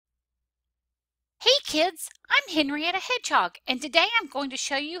Kids, I'm Henrietta Hedgehog, and today I'm going to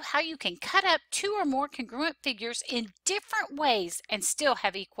show you how you can cut up two or more congruent figures in different ways and still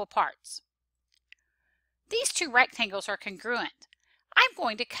have equal parts. These two rectangles are congruent. I'm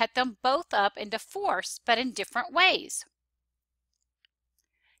going to cut them both up into fourths, but in different ways.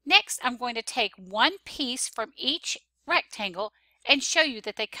 Next, I'm going to take one piece from each rectangle and show you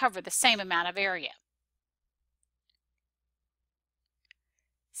that they cover the same amount of area.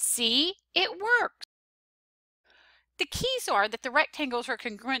 See, it works. The keys are that the rectangles are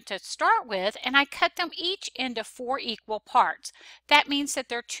congruent to start with, and I cut them each into 4 equal parts. That means that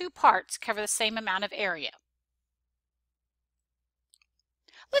their two parts cover the same amount of area.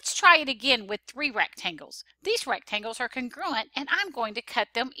 Let's try it again with 3 rectangles. These rectangles are congruent, and I'm going to cut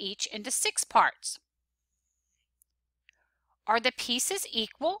them each into 6 parts. Are the pieces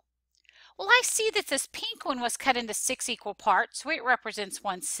equal? Well, I see that this pink one was cut into 6 equal parts, so it represents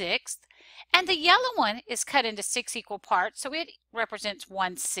 1/6. And the yellow one is cut into 6 equal parts, so it represents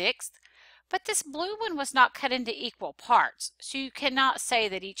 1/6. But this blue one was not cut into equal parts, so you cannot say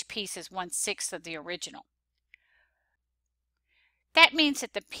that each piece is 1/6 of the original. That means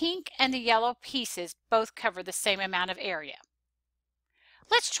that the pink and the yellow pieces both cover the same amount of area.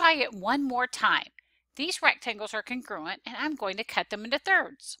 Let's try it one more time. These rectangles are congruent, and I'm going to cut them into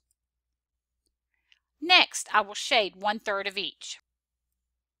thirds. Next, I will shade 1/3 of each.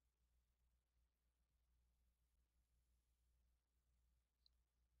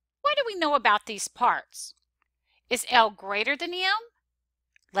 What do we know about these parts? Is L greater than M,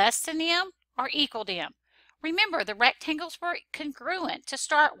 less than M, or equal to M? Remember, the rectangles were congruent to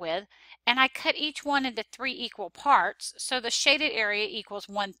start with, and I cut each one into 3 equal parts, so the shaded area equals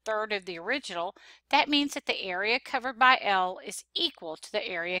 1/3 of the original. That means that the area covered by L is equal to the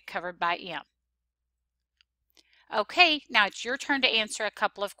area covered by M. Okay, now it's your turn to answer a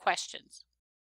couple of questions.